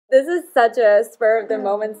This is such a spur of the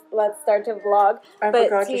moment. Let's start to vlog. I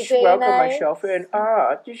forgot to welcome myself in.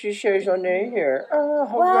 This is ShayzoenayYT here.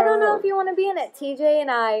 Well, I don't know if you want to be in it. TJ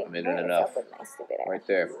and I. I'm in it enough. With my stupid hair. Right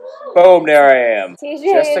there. Boom, there I am. TJ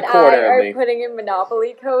Just and a quarter I of are me. putting in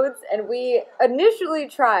Monopoly codes, and we initially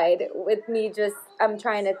tried with me just, I'm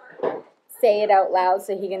trying to say it out loud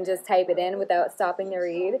so he can just type it in without stopping to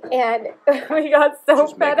read. And we got so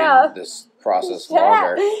fed up. This process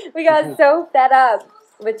longer. We got so fed up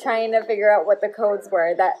with trying to figure out what the codes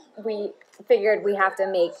were that we figured we have to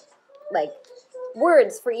make like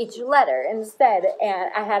words for each letter instead.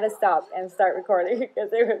 And I had to stop and start recording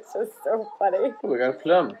because it was just so funny. Oh, we got a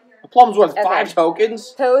plum. A plum's worth 5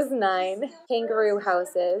 tokens. Toes 9. Kangaroo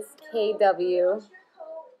houses. KW.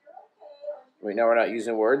 Wait, now we're not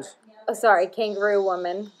using words? Oh, sorry, kangaroo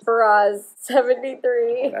woman. Bras 73.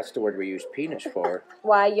 Oh, that's the word we use penis for.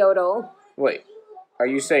 Y yodel. Wait, are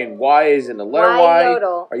you saying Y is in the letter Y? Y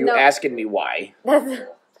yodel. Are you asking me why? That's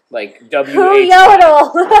like W who H.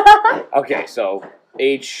 Yodel. Okay, so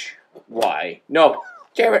H Y. No,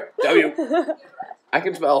 damn it, W. I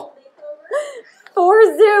can spell.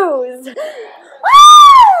 4 zoos.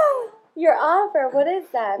 Your offer, what is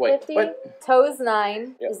that? Wait, 50? what? Toes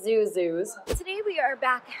 9, Yep. zoos. Today we are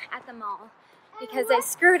back at the mall because I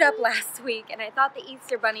screwed up last week and I thought the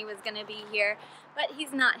Easter Bunny was going to be here, but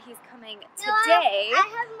he's not. He's coming today. I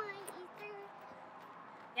have my Easter.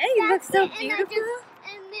 Yeah, you look so beautiful.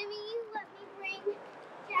 And Mimi, you let me bring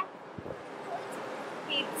Jack.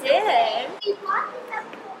 He did. We bought it up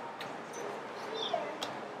here.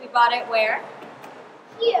 We bought it where?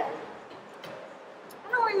 Here.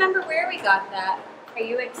 I don't remember where we got that. Are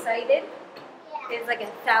you excited? Yeah. It's like a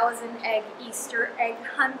 1,000-egg Easter egg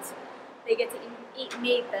hunt. They get to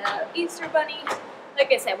meet the Easter Bunny.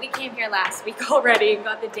 Like I said, we came here last week already and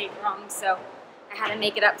got the date wrong, so I had to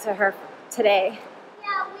make it up to her today.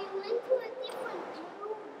 Yeah, we went to a different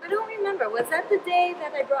room. I don't remember. Was that the day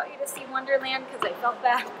that I brought you to see Wonderland because I felt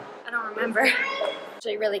bad? I don't remember. It's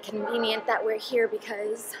actually really convenient that we're here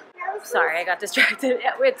because... Sorry, I got distracted.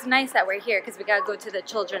 It's nice that we're here because we gotta go to the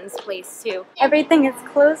children's place too. Everything is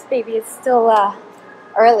closed, baby. It's still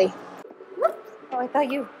early. Oh, I thought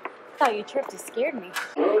you tripped. You scared me.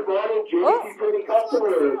 Good morning, JC City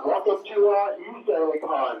customers. Welcome to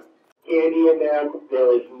YTCon. Candy and them.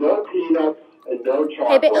 There is no peanuts and no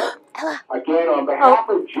chocolate. Hey, Ella. Again, on behalf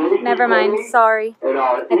of JC Never mind. City Sorry. and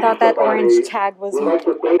our I thought that Easter orange Bunny, tag was. we'd like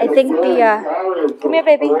to thank I think again the. parents Come here,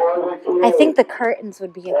 baby. for the I think the kids. curtains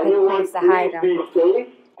would be a good Everyone, place to hide please them. be safe,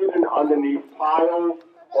 hidden underneath piles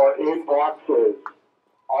or in boxes.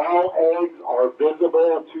 All eggs are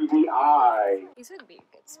visible to the eye. These would be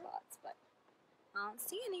good spots, but I don't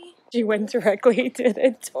see any. She went directly to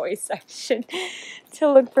the toy section to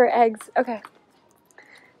look for eggs. Okay.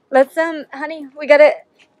 Let's, honey, we gotta,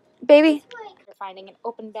 baby. We're finding an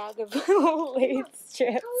open bag of Lay's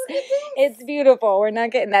chips. It's beautiful. We're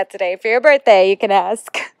not getting that today. For your birthday, you can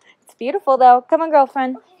ask. It's beautiful, though. Come on,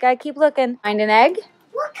 girlfriend. Gotta keep looking. Find an egg?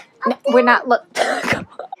 Look, No, we're not, look. And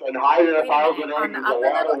hide in a thousand eggs On the is a upper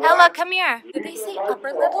lot level. of Ella, work. come here. Did they say upper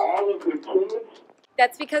For level? all of the kids.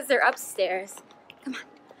 That's because they're upstairs. Come on.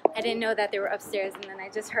 I didn't know that they were upstairs, and then I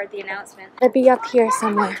just heard the announcement. They'll be up here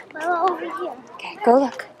somewhere. well, over here. Okay, go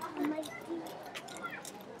look. Um,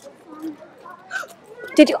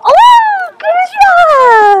 Did you? Oh, good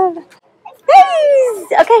job!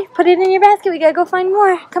 Nice! Okay, put it in your basket. We gotta go find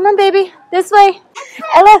more. Come on, baby. This way.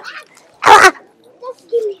 Ella. Ella. just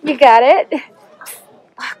give me. You got it.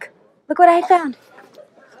 Look. Look what I found.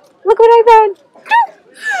 Look what I found.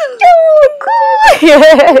 Oh, cool.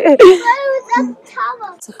 What was that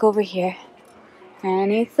towel? Let's look over here.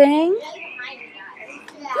 Anything?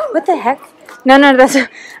 What the heck? No, that's.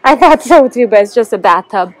 I thought so too, but it's just a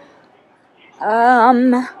bathtub. You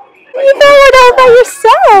know it all by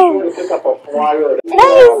yourself. Pick up a flyer.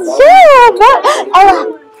 Nice job.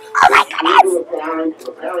 Oh my goodness.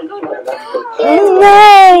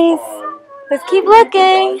 Nice. Let's keep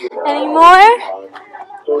looking. Any more?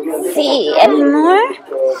 See, any more?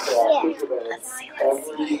 Let's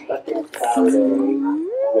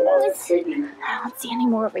see. I don't see any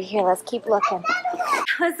more over here. Let's keep looking. That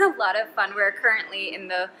was a lot of fun. We're currently in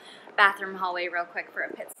the bathroom hallway real quick for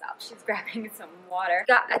a pit stop. She's grabbing some water.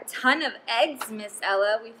 Got a ton of eggs, Miss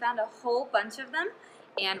Ella. We found a whole bunch of them,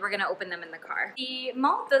 and we're gonna open them in the car. The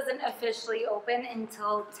mall doesn't officially open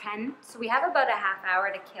until 10, so we have about a half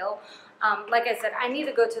hour to kill. Like I said, I need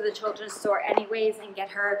to go to the children's store anyways and get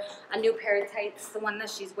her a new pair of tights. The one that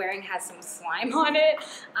she's wearing has some slime on it.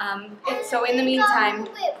 So in the meantime,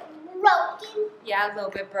 Broken. yeah, a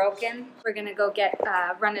little bit broken. We're gonna go get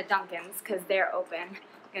run to Dunkin's because they're open.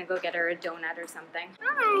 Gonna go get her a donut or something.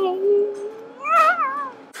 Hi.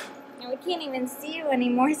 No, we can't even see you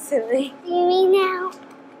anymore, silly. See me now?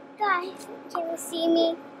 Guys, can you see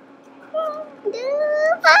me? Here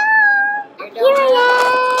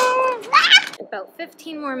I am. About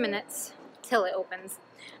 15 more minutes till it opens.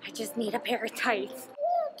 I just need a pair of tights.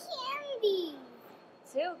 Ooh, candy.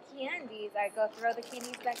 2 candies. Alright, go throw the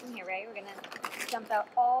candies back in here, right? We're gonna dump out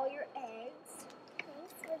all your eggs.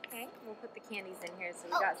 Okay, we'll put the candies in here. So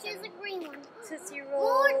we got Here's some a green one. Tootsie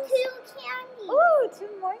More Rolls. 2 candies. Ooh,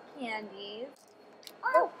 2 more candies.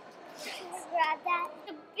 Oh, can you grab that?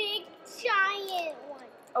 The big giant one.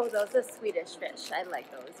 Oh, those are Swedish fish. I like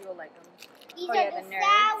those. You'll like them. These Oh, are yeah, the the nerds.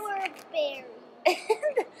 sour berries.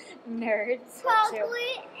 Nerds.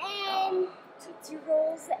 Chocolate and Tootsie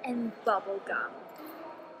Rolls and bubble gum.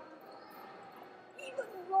 Even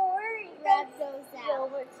more. grab those So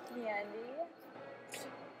out. much candy.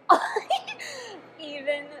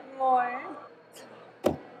 Even more.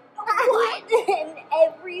 What? In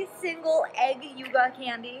every single egg you got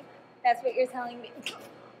candy? That's what you're telling me?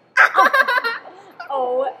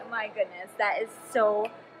 Oh my goodness, that is so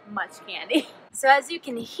much candy. So as you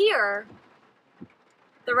can hear,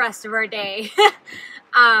 the rest of our day,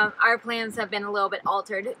 our plans have been a little bit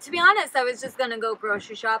altered. To be honest, I was just gonna go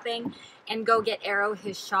grocery shopping and go get Arrow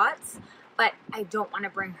his shots, but I don't want to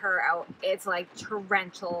bring her out. It's like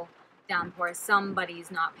torrential downpour. Somebody's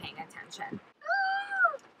not paying attention.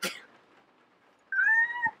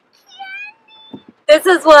 This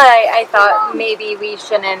is why I thought maybe we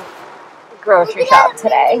shouldn't grocery shop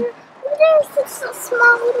today. There's such a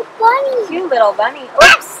small little bunny. Cute little bunny.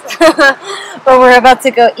 Oops. But we're about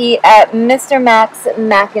to go eat at Mr. Mac's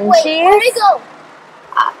Mac and Wait, Cheese. where'd it go?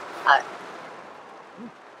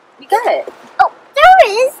 You got it. Oh, there it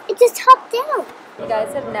is. It just hopped down. You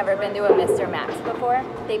guys have never been to a Mr. Mac's before.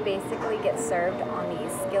 They basically get served on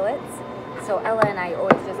these skillets. So Ella and I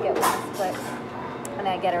always just get one split, and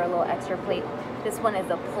I get her a little extra plate. This one is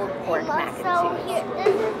a pulled pork mac and So cheese. here, this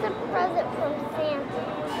is the present from Santa.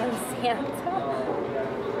 From Santa.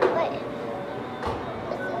 But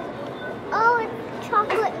oh, it's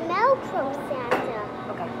chocolate milk from Santa.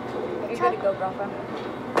 Okay. You're good to go, girlfriend.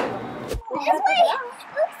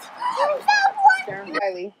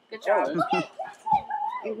 Riley, good job.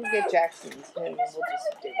 You can get Jackson's and we'll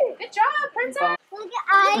just do it. Good job, princess. Look at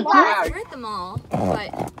I got. We're at the mall, but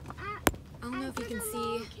I don't know if you can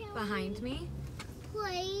see behind me.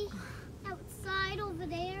 Play outside over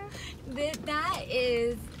there. That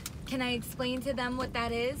is, can I explain to them what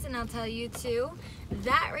that is? And I'll tell you too.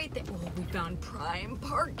 That right there, oh, we found prime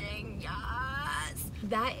parking, yes!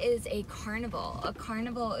 That is a carnival. A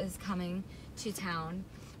carnival is coming to town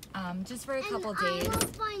just for a couple days. I will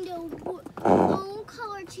find a bone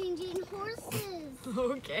color changing horses.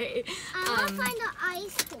 Okay. I want to find an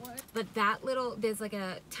ice horse. But that little, there's like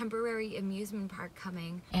a temporary amusement park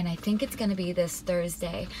coming, and I think it's gonna be this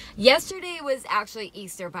Thursday. Yesterday was actually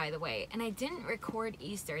Easter, by the way, and I didn't record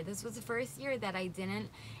Easter. This was the first year that I didn't,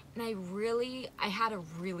 and I had a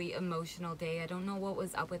really emotional day. I don't know what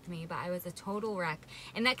was up with me, but I was a total wreck,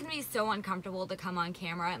 and that can be so uncomfortable to come on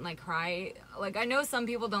camera and like cry. Like, I know some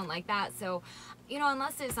people don't like that, so, you know,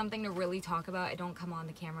 unless there's something to really talk about, I don't come on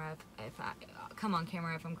the camera if I come on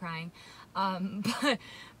camera if I'm crying.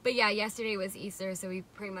 But yeah, yesterday was Easter, so we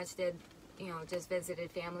pretty much did, you know, just visited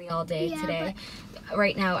family all day today.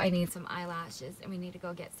 Right now I need some eyelashes, and we need to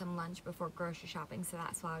go get some lunch before grocery shopping, so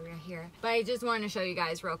that's why we're here. But I just wanted to show you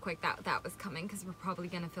guys real quick that was coming, because we're probably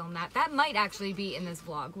gonna film that. That might actually be in this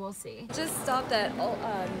vlog, we'll see. Just stopped at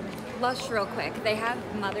Lush real quick. They have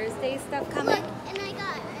Mother's Day stuff coming. Look, and I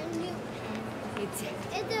got a new. It's a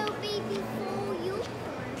baby full unicorn.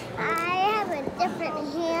 I have a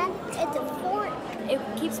different hand. It's a fork. It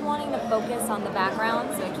keeps wanting to focus on the background,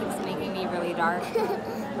 so it keeps making me really dark.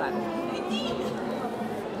 But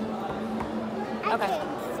okay,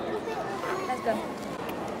 that's good.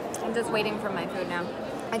 I'm just waiting for my food now.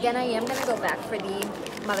 Again, I am gonna go back for the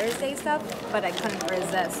Mother's Day stuff, but I couldn't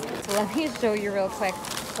resist. So let me show you real quick.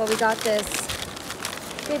 So we got this.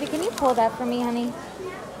 Baby, can you pull that for me, honey? Can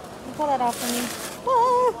you pull that off for me?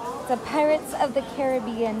 Ah, it's a Pirates of the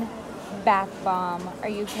Caribbean bath bomb. Are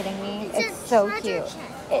you kidding me? It's so cute.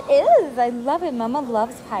 It is. I love it. Mama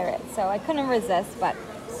loves pirates, so I couldn't resist, but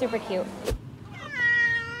super cute.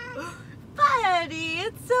 Buddy,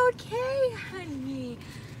 it's okay, honey.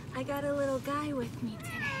 I got a little guy with me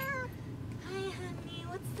today. Hi, honey.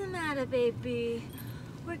 What's the matter, baby?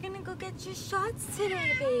 We're gonna go get your shots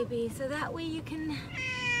today, baby, so that way you can...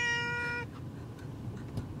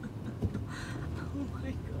 Oh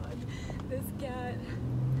my God, this cat.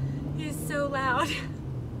 He's so loud.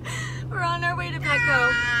 We're on our way to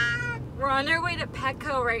Petco. We're on our way to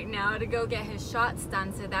Petco right now to go get his shots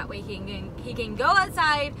done so that way he can go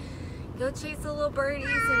outside, go chase the little birdies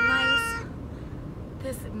and mice.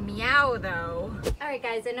 This meow though. Alright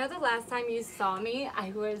guys, I know the last time you saw me,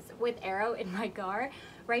 I was with Arrow in my car.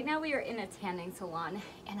 Right now we are in a tanning salon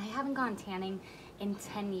and I haven't gone tanning in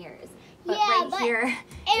 10 years. But yeah, right here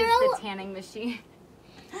is the tanning machine.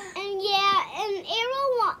 And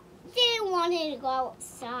Arrow didn't want him to go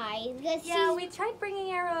outside. Yeah, we tried bringing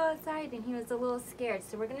Arrow outside and he was a little scared.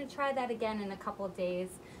 So we're going to try that again in a couple of days.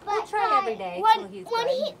 We'll try every day till he's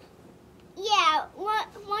good.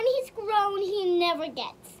 When he's grown, he never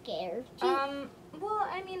gets scared. Well,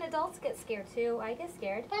 I mean, adults get scared too. I get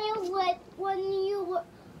scared. But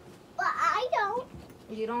I don't.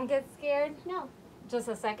 You don't get scared? No. Just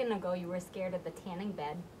a second ago, you were scared of the tanning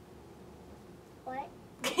bed. What?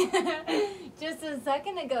 Just a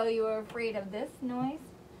second ago, you were afraid of this noise,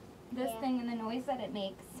 this thing, and the noise that it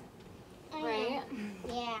makes. Right?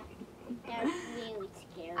 Yeah. They're really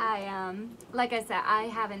scary. Like I said, I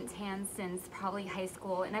haven't tanned since probably high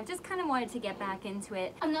school, and I've just kind of wanted to get back into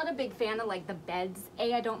it. I'm not a big fan of like the beds.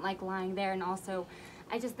 I don't like lying there, and also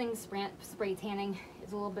I just think spray tanning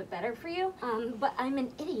is a little bit better for you. But I'm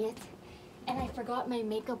an idiot, and I forgot my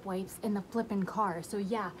makeup wipes in the flippin' car. So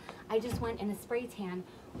yeah, I just went in a spray tan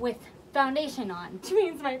with foundation on, which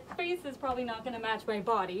means my face is probably not gonna match my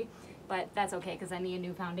body, but that's okay because I need a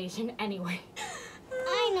new foundation anyway.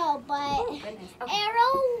 I know, but Okay.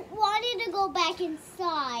 Arrow wanted to go back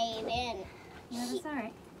inside, and No, that's all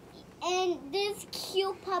right. and this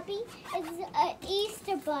cute puppy is an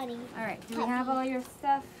Easter bunny. All right, do we have all your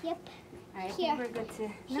stuff? Yep. All right, I Here. think we're good to...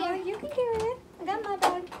 No, Here. you can carry it. I got my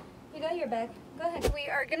bag. You got your bag. Go ahead. We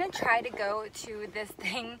are gonna try to go to this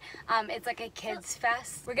thing. It's like a kids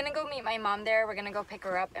fest. We're gonna go meet my mom there. We're gonna go pick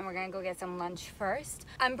her up and we're gonna go get some lunch first.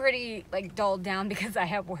 I'm pretty like dulled down because I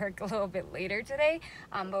have work a little bit later today.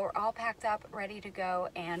 But we're all packed up, ready to go,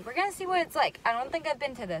 and we're gonna see what it's like. I don't think I've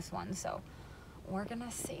been to this one, so we're gonna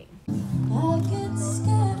see. I get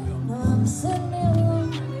scared when I'm sitting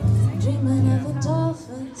alone, dreaming of a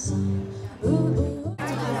dolphin song. Ooh, ooh.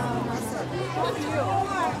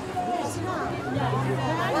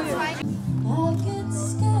 I get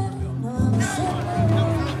scared when I'm sitting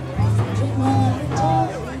alone, dreaming of a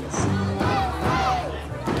dolphin song.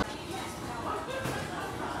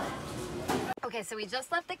 Okay, so we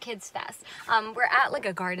just left the kids fest. We're at like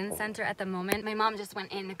a garden center at the moment. My mom just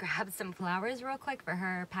went in to grab some flowers real quick for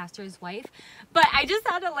her pastor's wife. But I just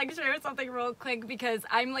had to like share something real quick because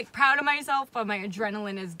I'm like proud of myself, but my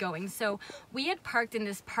adrenaline is going. So we had parked in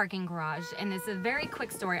this parking garage, and it's a very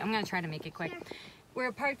quick story. I'm gonna try to make it quick.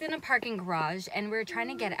 We're parked in a parking garage and we're trying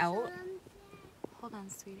to get out. Hold on,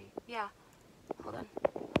 sweetie. Yeah, hold on.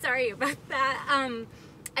 Sorry about that.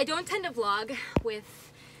 I don't tend to vlog with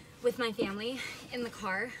my family in the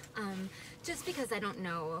car, just because I don't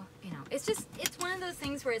know, you know, it's one of those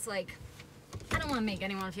things where it's like, I don't want to make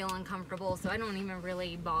anyone feel uncomfortable, so I don't even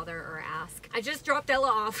really bother or ask. I just dropped Ella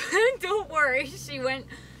off. Don't worry, she went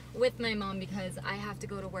with my mom because I have to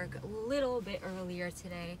go to work a little bit earlier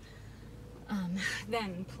today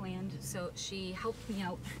than planned, so she helped me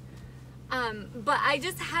out. But I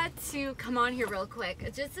just had to come on here real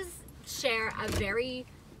quick just to share a very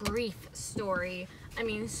brief story. I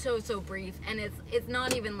mean, so brief, and it's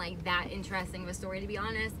not even like that interesting of a story, to be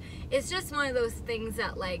honest. It's just one of those things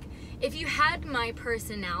that, like, if you had my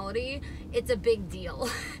personality, it's a big deal.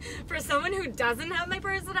 For someone who doesn't have my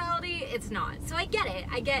personality, it's not. So I get it.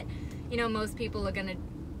 I get, you know, most people are gonna,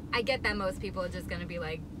 I get that most people are just gonna be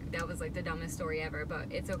like, that was like the dumbest story ever, but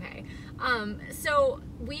it's okay. So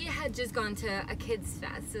we had just gone to a kids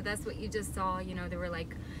fest, so that's what you just saw. You know, there were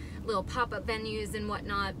like little pop-up venues and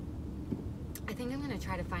whatnot. I think I'm gonna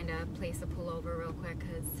try to find a place to pull over real quick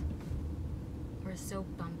because we're so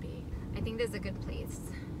bumpy. I think there's a good place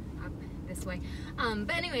up this way.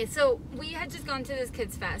 But anyway, so we had just gone to this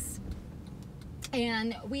kids fest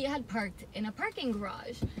and we had parked in a parking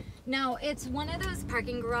garage. Now it's one of those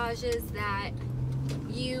parking garages that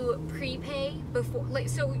you prepay before, like,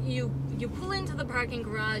 so you pull into the parking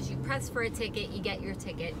garage, you press for a ticket, you get your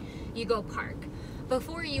ticket, you go park.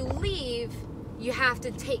 Before you leave, you have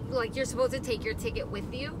to take, like, you're supposed to take your ticket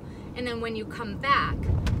with you, and then when you come back,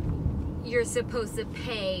 you're supposed to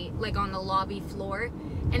pay, like, on the lobby floor,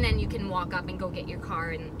 and then you can walk up and go get your car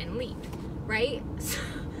and leave, right?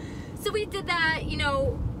 So we did that, you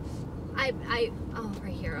know. Oh,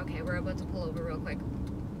 right here. Okay, we're about to pull over real quick.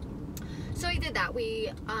 So we did that.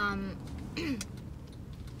 We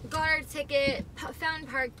got our ticket, found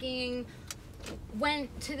parking,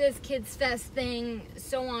 went to this kids fest thing,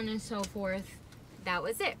 so on and so forth. That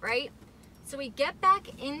was it, right? So we get back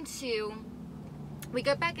into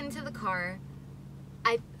the car.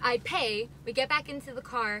 I pay, we get back into the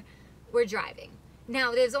car, we're driving.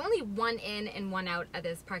 Now, there's only one in and one out of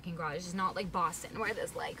this parking garage. It's not like Boston where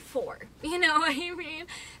there's like 4. You know what I mean?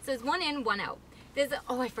 So it's one in, one out.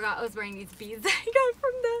 Oh, I forgot I was wearing these beads that I got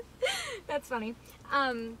from that's funny.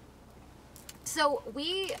 So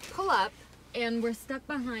we pull up and we're stuck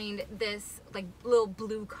behind this like little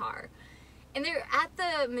blue car. And they're at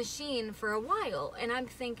the machine for a while. And I'm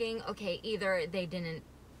thinking, okay, either they didn't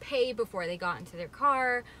pay before they got into their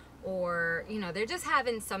car, or, you know, they're just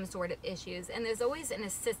having some sort of issues. And there's always an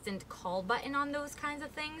assistant call button on those kinds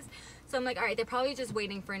of things. So I'm like, all right, they're probably just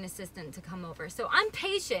waiting for an assistant to come over. So I'm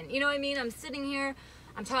patient, you know what I mean? I'm sitting here,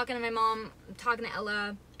 I'm talking to my mom, I'm talking to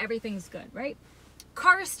Ella, everything's good, right?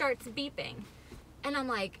 Car starts beeping. And I'm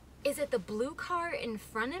like, is it the blue car in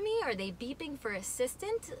front of me? Are they beeping for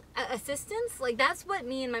assistance? Like, that's what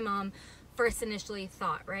me and my mom first initially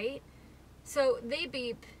thought, right? So they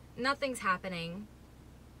beep, nothing's happening.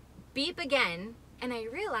 Beep again, and I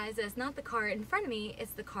realize that it's not the car in front of me,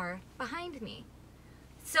 it's the car behind me.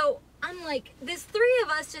 So I'm like, there's 3 of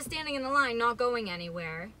us just standing in the line, not going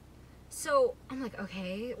anywhere. So I'm like,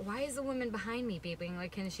 okay, why is the woman behind me beeping?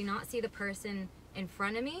 Like, can she not see the person in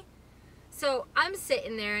front of me? So I'm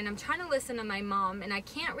sitting there and I'm trying to listen to my mom, and I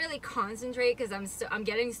can't really concentrate because I'm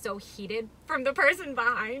getting so heated from the person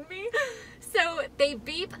behind me. So they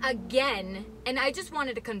beep again, and I just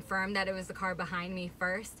wanted to confirm that it was the car behind me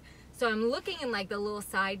first. So I'm looking in like the little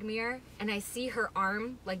side mirror, and I see her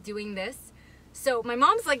arm like doing this. So my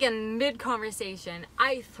mom's like in mid-conversation.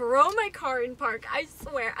 I throw my car in park. I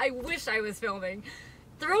swear, I wish I was filming.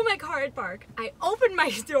 Throw my car in park. I open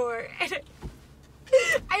my door, and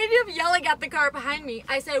I ended up yelling at the car behind me.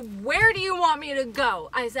 I said, where do you want me to go?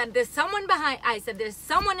 I said, there's someone behind. I said, there's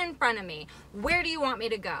someone in front of me. Where do you want me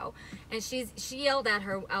to go? And she yelled at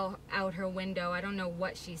her out her window. I don't know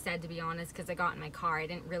what she said, to be honest, because I got in my car. I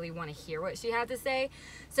didn't really want to hear what she had to say.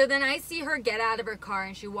 So then I see her get out of her car,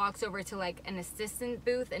 and she walks over to like an assistant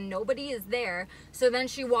booth, and nobody is there. So then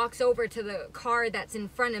she walks over to the car that's in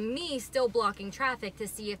front of me, still blocking traffic, to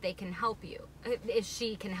see if they can help you, if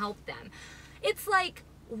she can help them. It's like,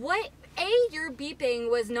 what? A, your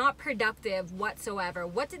beeping was not productive whatsoever.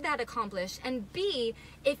 What did that accomplish? And B,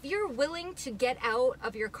 if you're willing to get out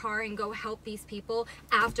of your car and go help these people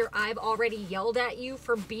after I've already yelled at you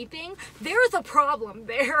for beeping, there's a problem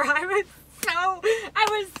there. I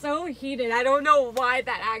was so heated. I don't know why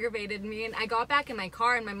that aggravated me. And I got back in my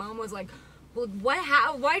car, and my mom was like, well,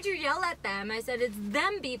 why'd you yell at them? I said, it's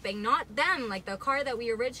them beeping, not them. Like the car that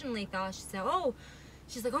we originally thought. She said, oh.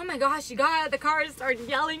 She's like, oh my gosh, you got out of the car and started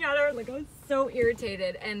yelling at her. Like, I was so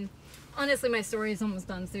irritated. And honestly, my story is almost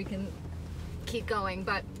done, so we can keep going.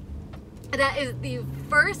 But that is the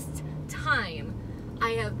first time I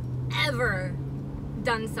have ever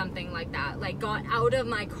done something like that. Like, got out of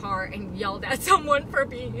my car and yelled at someone for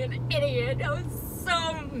being an idiot. I was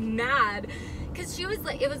so mad. Because she was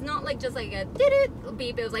like, it was not like just like a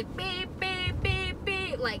beep. It was like beep, beep, beep,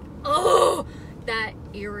 beep. Like, oh. That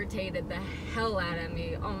irritated the hell out of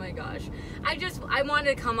me. Oh my gosh. I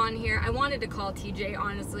wanted to come on here. I wanted to call TJ,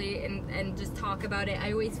 honestly, and just talk about it.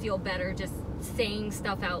 I always feel better just saying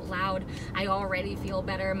stuff out loud. I already feel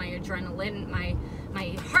better. My adrenaline, my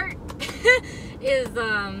heart is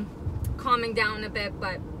calming down a bit,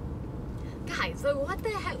 but guys, so what the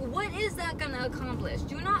heck, what is that gonna accomplish?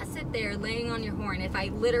 Do not sit there laying on your horn if I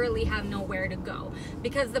literally have nowhere to go,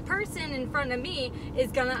 because the person in front of me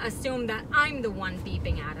is gonna assume that I'm the one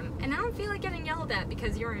beeping at him, and I don't feel like getting yelled at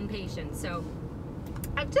because you're impatient. So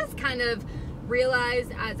I've just kind of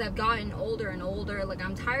realized as I've gotten older and older, like,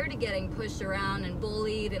 I'm tired of getting pushed around and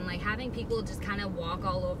bullied and like having people just kind of walk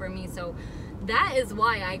all over me. So that is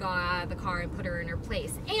why I got out of the car and put her in her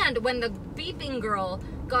place. And when the beeping girl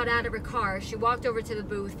got out of her car, she walked over to the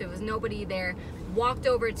booth. There was nobody there. Walked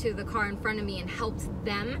over to the car in front of me and helped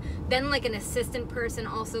them. Then like an assistant person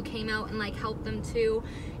also came out and like helped them too.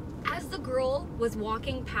 As the girl was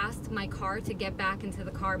walking past my car to get back into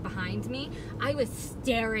the car behind me, I was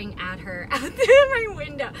staring at her out through my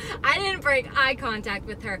window. I didn't break eye contact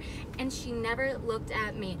with her, and she never looked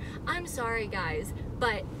at me. I'm sorry, guys,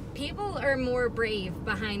 but people are more brave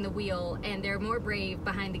behind the wheel, and they're more brave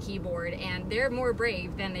behind the keyboard, and they're more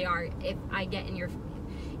brave than they are if I get in your,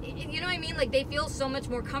 you know what I mean? Like, they feel so much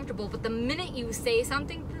more comfortable, but the minute you say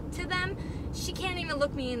something to them, she can't even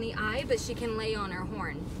look me in the eye, but she can lay on her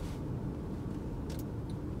horn.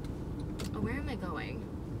 Where am I going?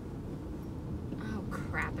 Oh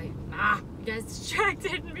crap, you guys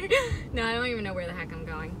distracted me. No, I don't even know where the heck I'm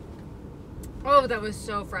going. Oh, that was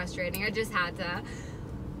so frustrating. I just had to,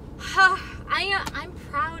 I'm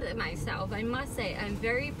proud of myself. I must say, I'm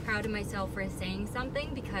very proud of myself for saying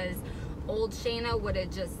something, because old Shayna would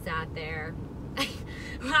have just sat there.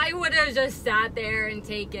 I would have just sat there and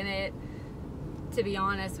taken it, to be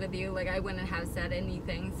honest with you. Like, I wouldn't have said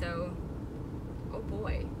anything. So, oh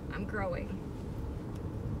boy, I'm growing.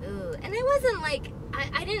 Ugh. And it wasn't like,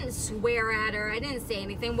 I didn't swear at her. I didn't say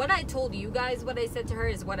anything. What I told you guys, what I said to her,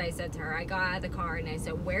 is what I said to her. I got out of the car and I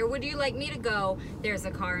said, where would you like me to go? There's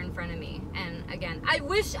a car in front of me. And again, I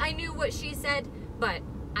wish I knew what she said, but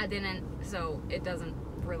I didn't, so it doesn't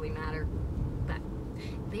really matter. But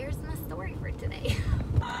there's my story for today.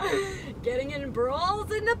 Getting in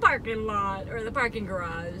brawls in the parking lot, or the parking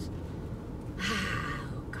garage.